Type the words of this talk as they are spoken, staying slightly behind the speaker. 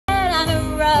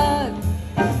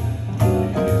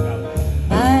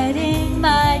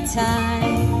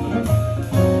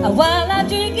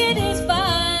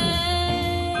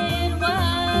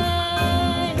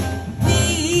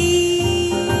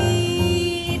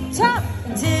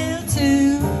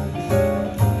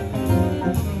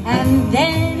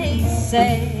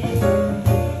say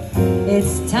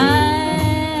it's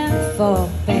time for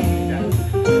bed.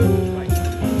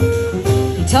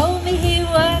 He told me he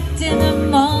worked in the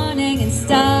morning and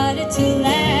started to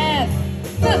laugh.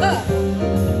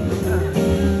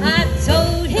 I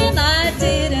told him I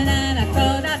didn't, and I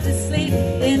crawled out to sleep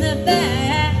in the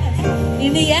bath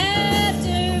in the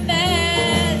aftermath.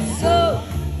 So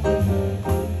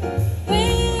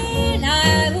when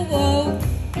I awoke,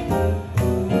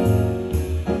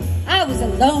 I was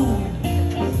alone.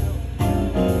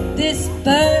 This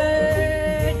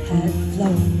bird had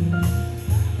flown.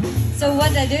 So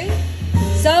what'd I do?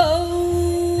 So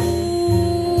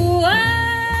I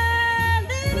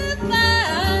lit a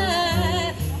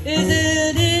fire.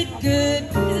 Isn't it good?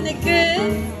 Isn't it good?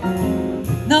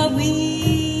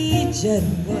 Norwegian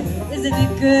word. Isn't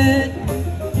it good?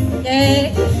 Yeah.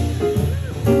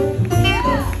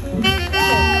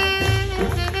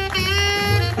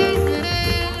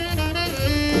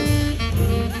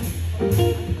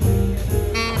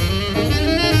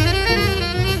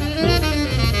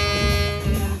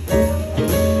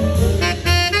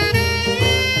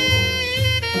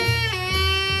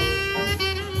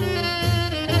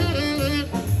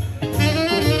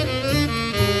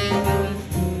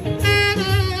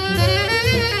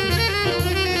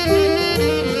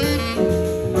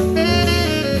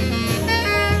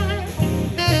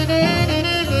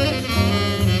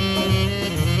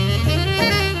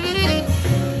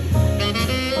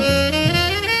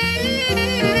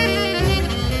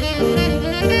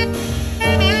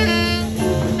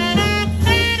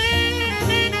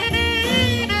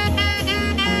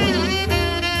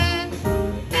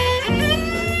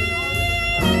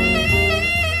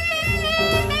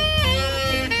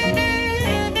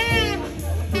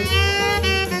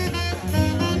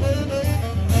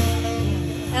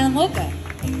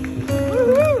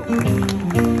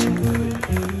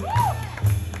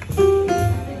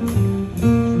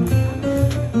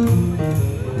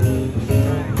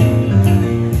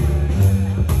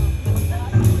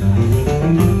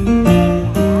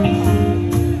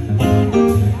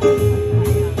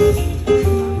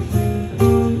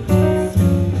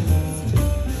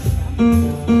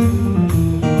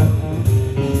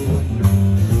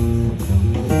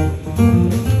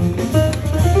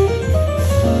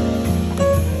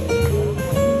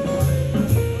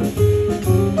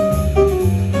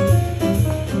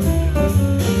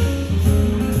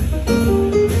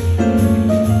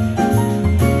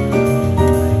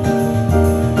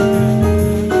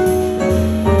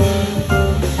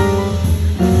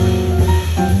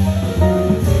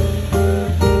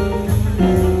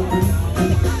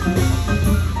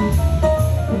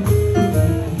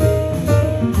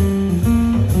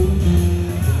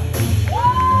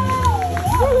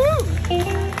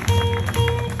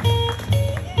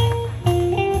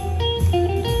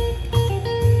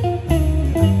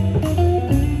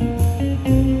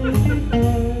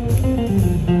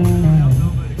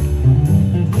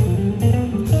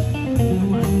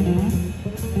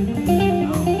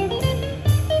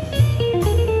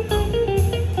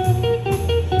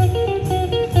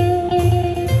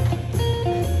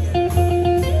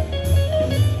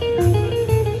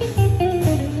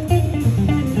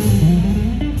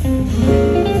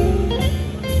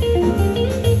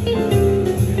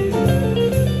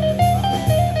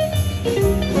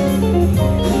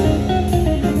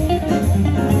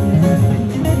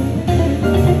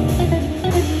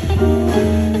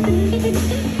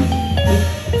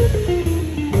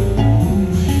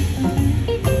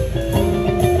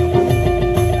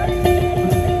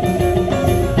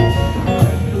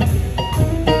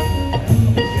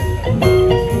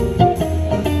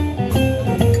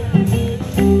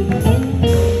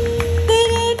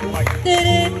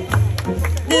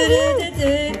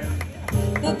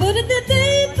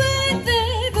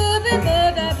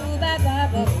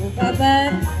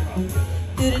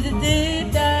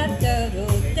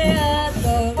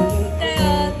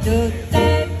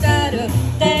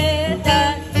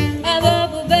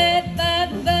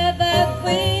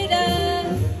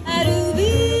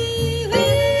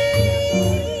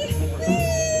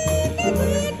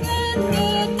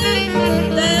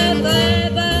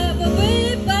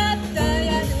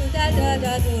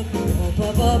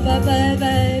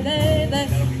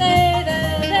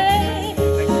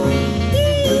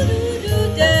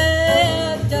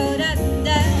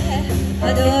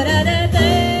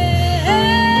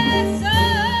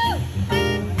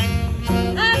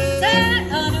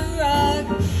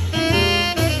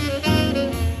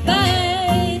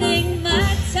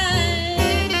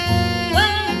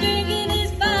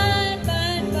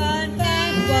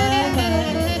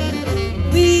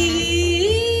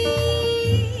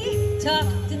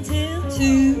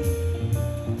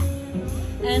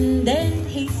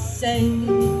 babe.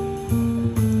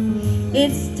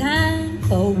 It's time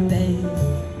for bed.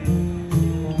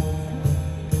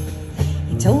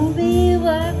 He told me he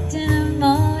worked in the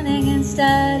morning and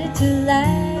started to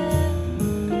laugh.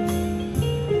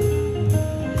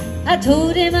 I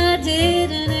told him I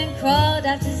didn't and crawled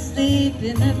out to sleep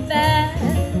in the bath.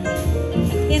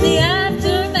 In the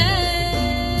aftermath,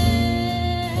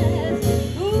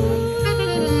 ooh,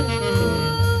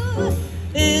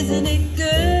 isn't it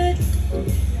good?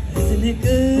 Isn't it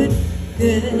good?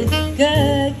 Good,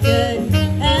 good, good,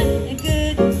 and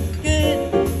good, good,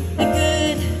 and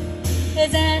good,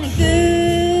 isn't it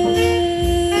good?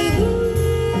 Ooh,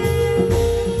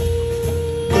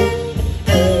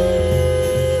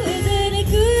 isn't it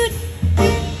good?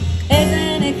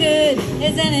 Isn't it good?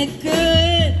 Isn't it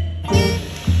good?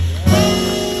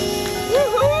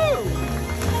 Woohoo!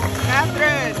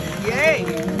 Catherine, yay!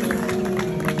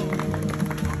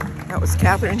 That was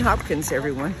Catherine Hopkins,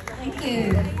 everyone. Thank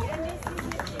you.